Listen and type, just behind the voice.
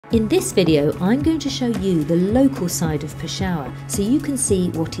In this video, I'm going to show you the local side of Peshawar so you can see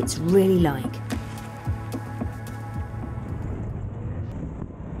what it's really like.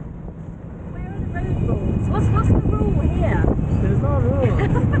 Where are the road rules? What's the rule here? There's no rule.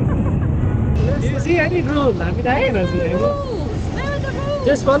 Do you see any rule? I mean, I cannot see any. Rules? Where are the rules?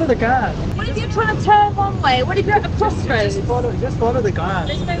 Just follow the car. What if you're trying to turn one way? What if you're at a crossroads? Just follow the car.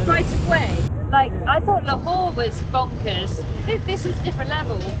 There's no right of way. Like, I thought Lahore was bonkers. This is a different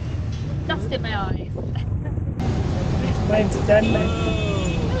level. Dust in my eyes.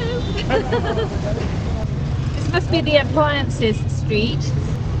 This must be the appliances street.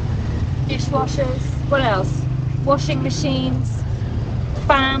 Dishwashers. What else? Washing machines.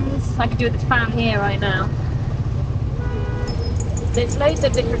 Fans. I could do with a fan here right now. There's loads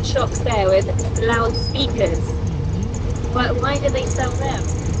of different shops there with loudspeakers. Why do they sell them?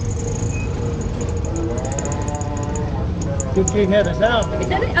 You can hear the sound. Is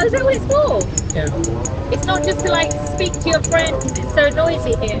that what it's for? Yeah. It's not just to like speak to your friend because it's so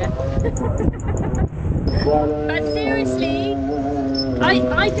noisy here. But seriously,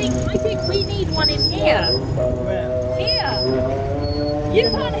 I think we need one in here. Where? Here. You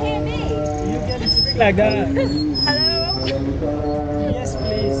can't hear me. You can speak like that. Hello? Yes,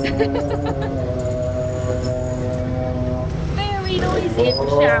 please. Very noisy in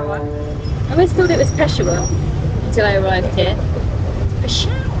Peshawar. I always thought it was Peshawar until I arrived here.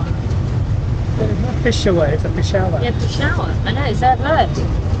 Peshawar? It's not Peshawar, it's a Peshawar. Yeah, Peshawar. I know, is that right?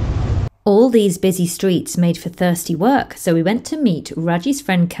 All these busy streets made for thirsty work, so we went to meet Raji's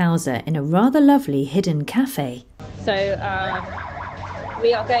friend Kausa in a rather lovely hidden cafe. So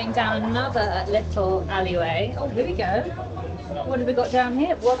we are going down another little alleyway. Oh, here we go. What have we got down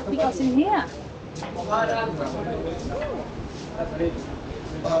here? What have we got in here?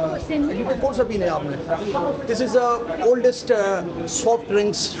 What's in here? This is the oldest soft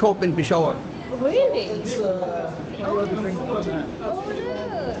drinks shop in Peshawar. Really? Oh, look at this.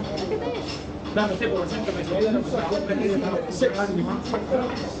 Wow.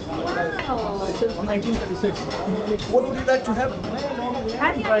 1936. What would you like to have?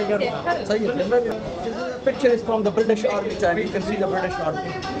 How do you like it? This picture is from the British Army time. You can see the British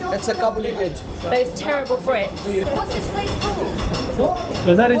Army. It's a Kabuli edge. Those terrible Brits. What's this place called?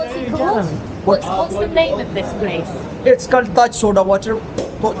 Was that What's it called? What's the name of this place? It's called Taj Soda Water.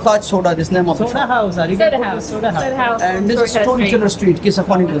 Taj Soda, this name of the Soda shop. House? Are you Soda going to House. Soda House? Soda House. And this is Storyteller Street,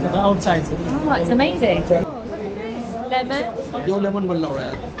 Kisafani. The outside. Oh, it's amazing. Oh, look at this. Lemon. Yo lemon will know,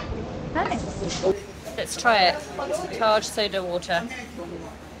 right? Nice. Let's try it. Taj soda water.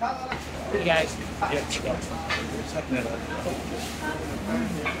 Here we go.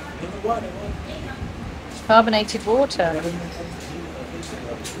 Carbonated water.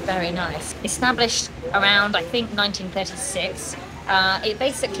 Very nice. Established around, I think, 1936. It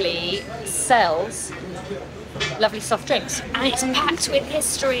basically sells lovely soft drinks. And it's packed with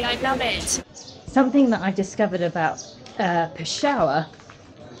history. I love it. Something that I've discovered about Peshawar,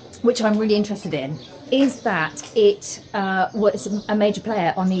 which I'm really interested in, is that it was a major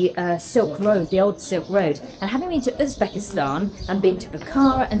player on the Silk Road, the old Silk Road. And having been to Uzbekistan and been to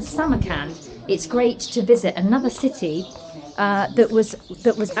Bukhara and Samarkand, it's great to visit another city that was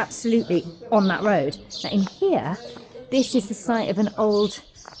absolutely on that road. Now in here, this is the site of an old,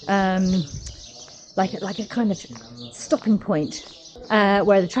 like a kind of stopping point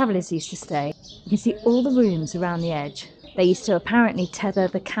where the travellers used to stay. You can see all the rooms around the edge. They used to apparently tether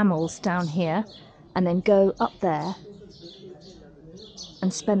the camels down here and then go up there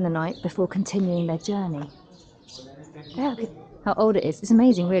and spend the night before continuing their journey. Yeah, look at how old it is. It's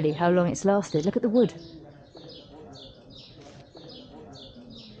amazing really how long it's lasted. Look at the wood.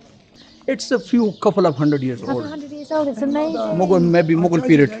 It's a couple of hundred years Couple old. 100 years old, it's amazing. Maybe Mughal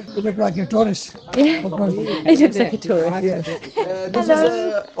period. You look like a tourist. Yeah. It looks like a tourist. This Hello.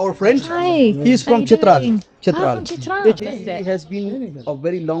 is our friend. Hi. He's How from you Chitral. doing? Chitral. Oh, from Chitral. He has been a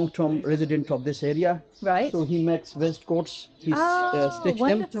very long-term resident of this area. Right. So he makes waistcoats. He Oh, stitched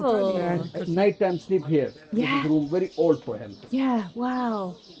wonderful. them. And at night time sleep here. Yeah. This room very old for him. Yeah,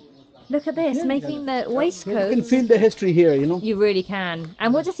 wow. Look at this, making the You can waistcoats. feel the history here, you know. You really can.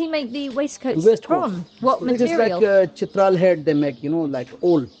 And what does he make the waistcoats Waistcoats. from? What It is material? like Chitral head they make, you know, like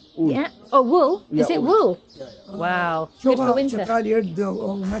wool. Yeah. Oh, wool? Is Yeah, it wool. wool? Wow. Good for winter. Chatrali,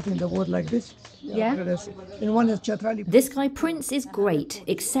 making the wood like this. Yeah. And one is Chatrali. This guy Prince is great,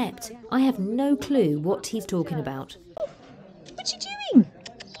 except I have no clue what he's talking about. What you doing?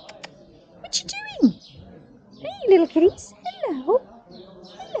 What you doing? Hey, little kitties. Hello.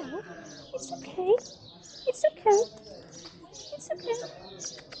 Hello. It's okay. It's okay. It's okay.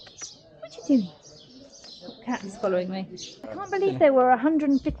 What you doing? Cats. following me. I can't believe there were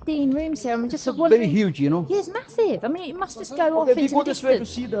 115 rooms here. I'm just It's wondering. very huge, you know. Yeah, it's massive. I mean, it must just go off Okay, we into go the this way to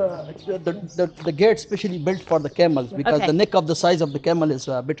distance. see the gate specially built for the camels because Okay. the neck of the size of the camel is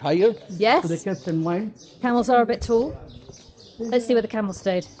a bit higher. Yes. So they kept in mind. Camels are a bit tall. Let's see where the camel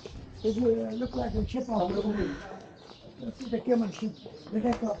stayed. It look like a ship off the movie. This is the camel ship. The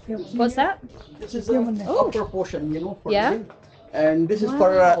neck of camel. What's that? This is Camel the neck. upper portion, you know. For Yeah. the wing. And this is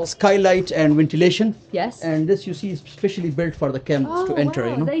Wow. for skylight and ventilation. Yes. And this you see is specially built for the camels to enter, wow.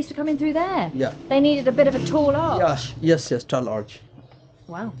 you know. They used to come in through there. Yeah. They needed a bit of a tall arch. Yes, tall arch.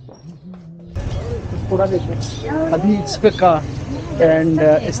 Wow. Hadith, fiqh, and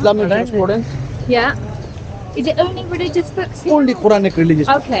Islamic jurisprudence. Yeah. Is it only religious books here? Only Quranic religious.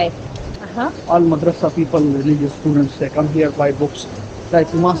 Okay. All madrasa people, religious students, they come here buy books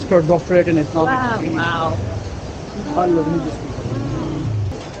like master, doctorate in Islamic. Wow. All religious people.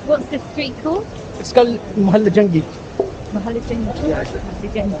 What's this street called? It's called Mahal Jangi.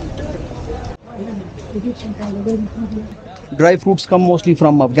 Egyptian kind of very popular. Dry fruits come mostly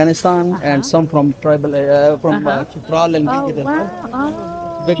from Afghanistan and some from tribal Chitral and Oh, Gilgit. wow.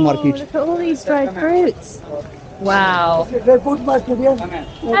 Oh, Big market. Look at all these dried fruits. Wow. They put back to them.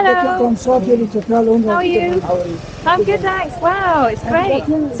 Hello. From Saudi to Tralun. How are you? I'm good, thanks. Wow, it's great.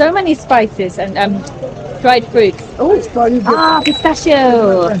 So many spices and dried fruits. Oh,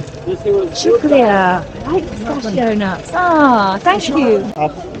 pistachio. Shukriya. I like pistachio nuts. Ah, thank you.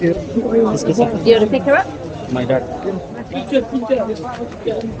 You want to pick her up? My dad.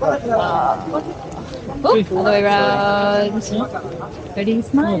 Oh, all the way around. Ready,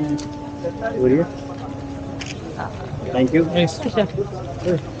 smile. Thank you. It's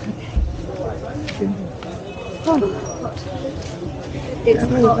hot.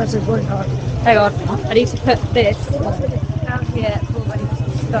 Hang on, I need to put this out here for my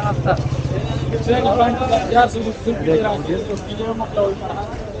staff up.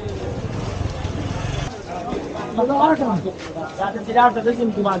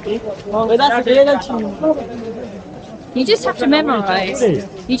 You just have to memorize.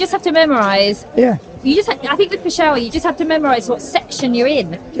 You just have to memorize. Yeah. I think with Peshawar, you just have to memorize what section you're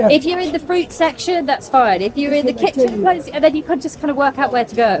in. Yeah. If you're in the fruit section, that's fine. If you're in the kitchen, and then you can just kind of work out where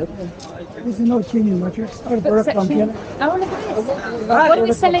to go. This is no changing much. What section? Oh, look at this. What are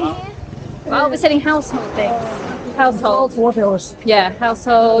we selling here? Oh, we're selling household things. Household. What else? Yeah,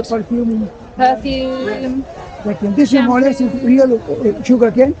 household, Perfume. perfume. Like this is more or less real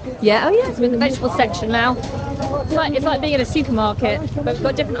sugar cane. Yeah, oh yeah, so we're in the vegetable section now. It's like being in a supermarket, but we've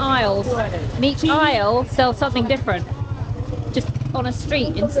got different aisles. And each aisle sells something different. Just on a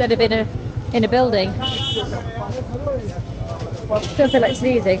street instead of in a building. Don't feel like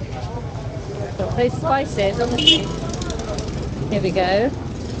sneezing. Got those spices on the street. Here we go.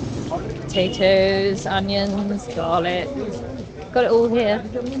 Potatoes, onions, garlic. Got it all here.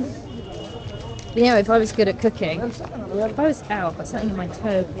 You know, if I was good at cooking, if I was out, got something in my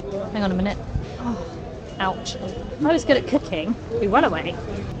toe. Hang on a minute. Oh, ouch. If I was good at cooking, we run away.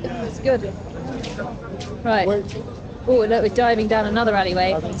 It's good. Right. Oh, look, we're diving down another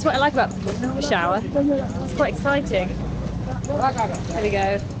alleyway. That's what I like about Peshawar. It's quite exciting. There we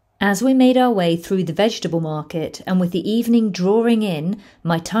go. As we made our way through the vegetable market and with the evening drawing in,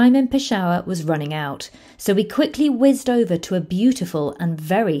 my time in Peshawar was running out, so we quickly whizzed over to a beautiful and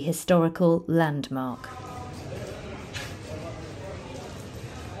very historical landmark.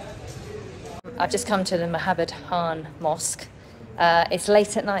 I've just come to the Mohabat Khan mosque. It's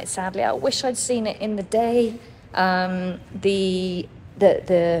late at night, sadly. I wish I'd seen it in the day. The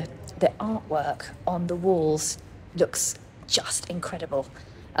artwork on the walls looks just incredible.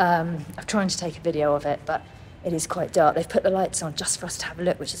 I'm trying to take a video of it, but it is quite dark. They've put the lights on just for us to have a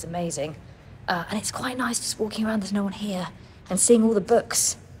look, which is amazing. And it's quite nice just walking around, there's no one here, and seeing all the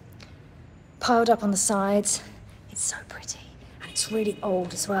books piled up on the sides. It's so pretty, and it's really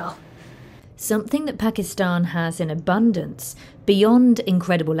old as well. Something that Pakistan has in abundance, beyond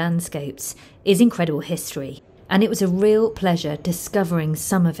incredible landscapes, is incredible history, and it was a real pleasure discovering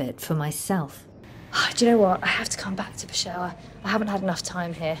some of it for myself. Do you know what? I have to come back to Peshawar. I haven't had enough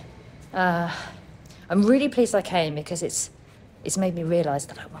time here. I'm really pleased I came because it's made me realise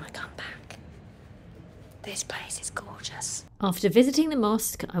that I want to come back. This place is gorgeous. After visiting the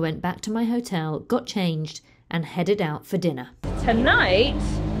mosque, I went back to my hotel, got changed, and headed out for dinner. Tonight,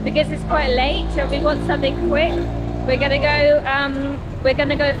 because it's quite late and we want something quick, we're gonna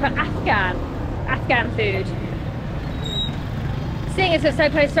go for Afghan food. Seeing as it's so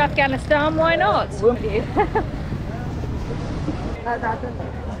close to Afghanistan, why not?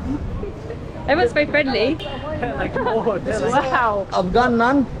 Everyone's very friendly. Like, oh, this is Wow. Afghan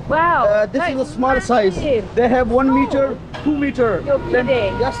naan. Wow. This is That's a small size. massive. They have 1 meter, 2 meter. You're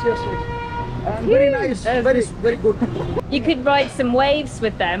kidding. Yes, yes, yes. And very nice, very good. You could ride some waves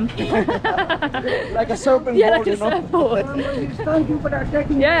with them. Like a surfing Yeah, board, like a you know. surfboard. Thank you for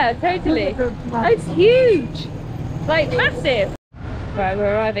attacking. Yeah, totally. It's huge. Like massive. Right,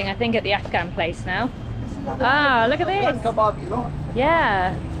 we're arriving, I think, at the Afghan place now. Ah, look at Afghan this. kebab, you know.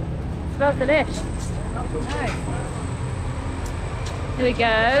 Yeah. Smells delicious. Nice. Here we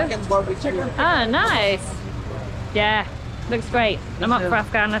go. Chicken barbecue. Ah, nice. Yeah, looks great. I'm up for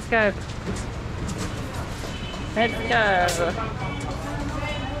Afghan, let's go. Let's go.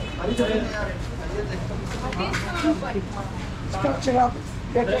 Structure up.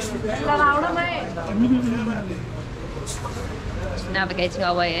 Navigating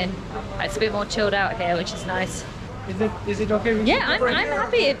our way in. It's a bit more chilled out here, which is nice. Is it okay with Yeah, I'm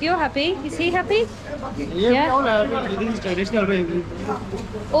happy if you're happy. Is he happy? you? Yeah. All happy. This is traditional way.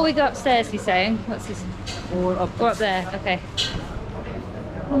 Or we go upstairs, he's saying. What's his? Or up. Go up there, okay.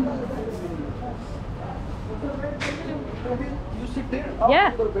 You sit there.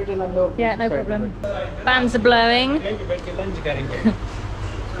 Yeah. Yeah, no problem. Fans are blowing.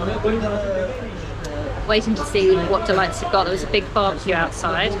 Waiting to see what delights we've got. There was a big barbecue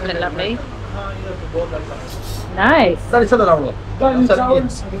outside. Looked lovely. Nice. Look Look at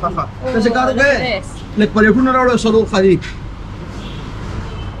this.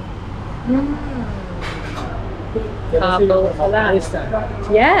 Kabul.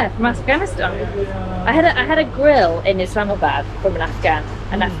 Yeah, from Afghanistan. I had a grill in Islamabad from an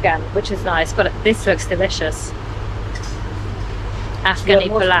Afghan, which is nice. But this looks delicious. Afghani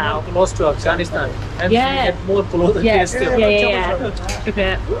palau. Close to Afghanistan. And Yeah. we get more close and Yeah, tastier. yeah. Look at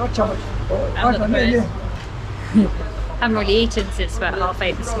it. And look at it. I haven't really eaten since about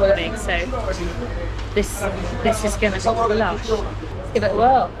 8:30 this morning, so this is going to be lush. Let's give it a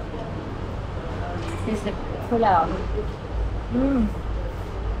whirl. Here's the palau.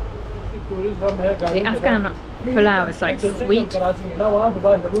 The Afghan palau is like sweet.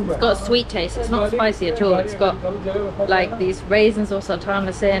 It's got a sweet taste. It's not spicy at all. It's got like these raisins or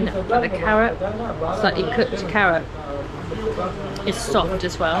sultanas in, and a carrot, slightly cooked carrot. It's soft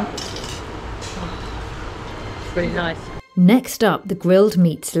as well. It's really nice. Next up, the grilled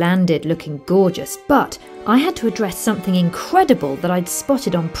meats landed looking gorgeous, but I had to address something incredible that I'd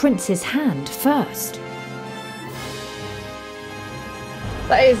spotted on Prince's hand first.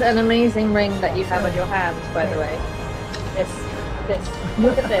 That is an amazing ring that you have on your hand, by the way. This.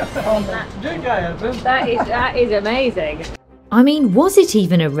 Look at this. I mean, that is amazing. I mean, was it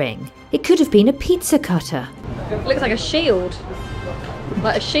even a ring? It could have been a pizza cutter. It looks like a shield.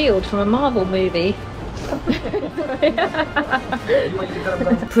 Like a shield from a Marvel movie.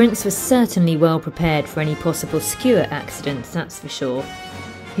 Prince was certainly well prepared for any possible skewer accidents, that's for sure.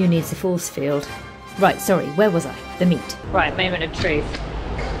 Who needs a force field? Right, sorry, where was I? The meat. Right, moment of truth.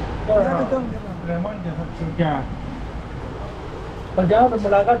 That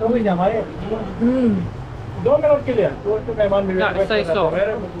was so soft.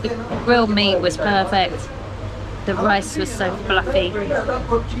 The grilled meat was perfect. The rice was so fluffy.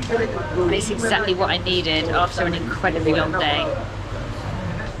 And it's exactly what I needed after an incredibly long day.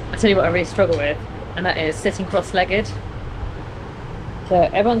 I tell you what I really struggle with, and that is sitting cross-legged. So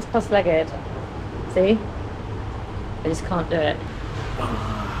everyone's cross-legged. See? I just can't do it.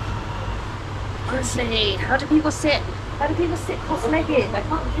 Honestly, how do people sit? How do people sit cross-legged? I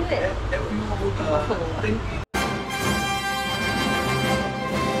can't do it.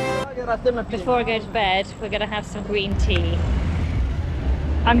 Before I go to bed, we're going to have some green tea.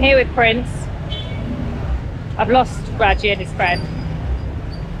 I'm here with Prince. I've lost Raji and his friend.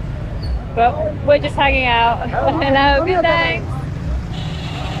 But we're just hanging out. Hello, good thanks.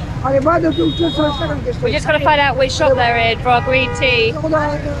 We're just going to find out which shop they're in for our green tea. Look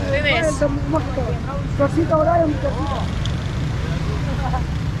at this.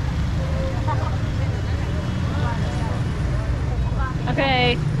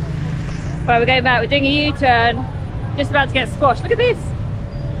 Okay. Right, we're going back. We're doing a U-turn. Just about to get squashed. Look at this.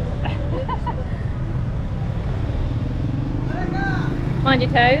 Mind your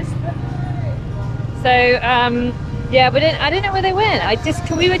toes. So, yeah, I didn't know where they went.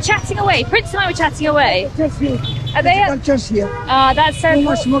 We were chatting away. Prince and I were chatting away. Are they? That's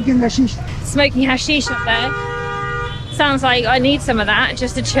so smoking hashish. Smoking hashish up there. Sounds like I need some of that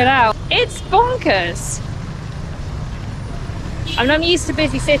just to chill out. It's bonkers. I mean, I'm used to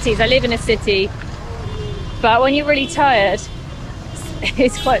busy cities. I live in a city, but when you're really tired,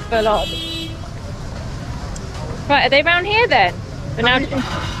 it's quite full on. Right, are they around here then? They're now...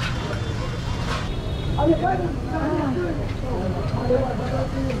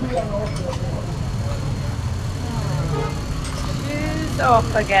 Shoes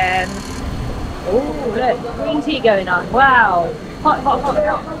off again. Oh, look, green tea going on. Wow. Hot, hot, hot,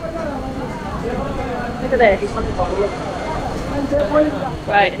 hot. Look at this.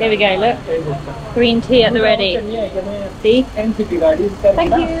 Right, here we go, look. Green tea at the ready. See? Thank you,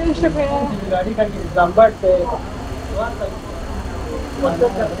 Shukriya.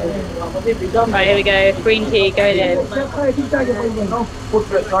 Right, here we go. Green tea going in.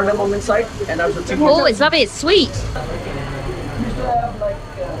 Put cardamom inside and also tea. Oh, it's lovely. It's sweet.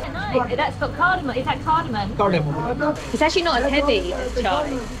 Nice. That's got cardamom. Is that cardamom? Cardamom. It's actually not as heavy as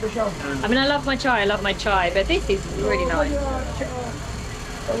chai. I mean, I love my chai, but this is really nice.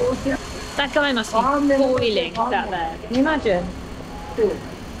 That guy must be boiling that there. Can you imagine?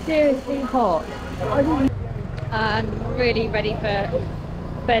 Seriously hot. I'm really ready for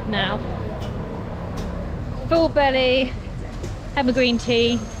bed now. Full belly, have a green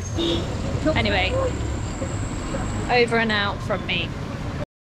tea. Anyway, over and out from me.